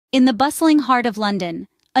In the bustling heart of London,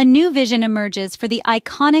 a new vision emerges for the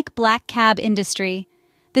iconic black cab industry.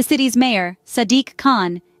 The city's mayor, Sadiq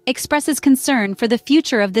Khan, expresses concern for the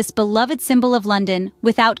future of this beloved symbol of London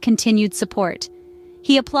without continued support.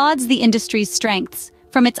 He applauds the industry's strengths,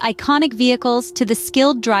 from its iconic vehicles to the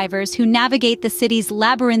skilled drivers who navigate the city's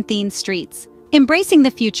labyrinthine streets. Embracing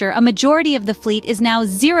the future, a majority of the fleet is now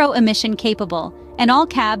zero-emission capable, and all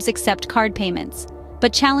cabs accept card payments.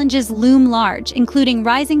 But challenges loom large, including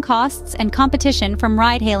rising costs and competition from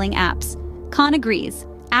ride-hailing apps. Khan agrees,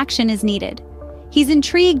 action is needed. He's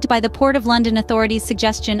intrigued by the Port of London Authority's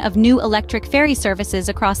suggestion of new electric ferry services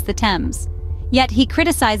across the Thames. Yet he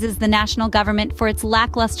criticizes the national government for its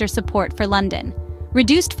lackluster support for London.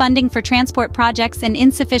 Reduced funding for transport projects and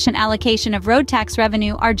insufficient allocation of road tax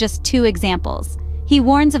revenue are just two examples. He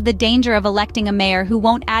warns of the danger of electing a mayor who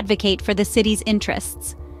won't advocate for the city's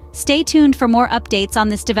interests. Stay tuned for more updates on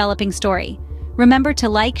this developing story. Remember to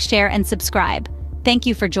like, share, and subscribe. Thank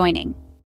you for joining.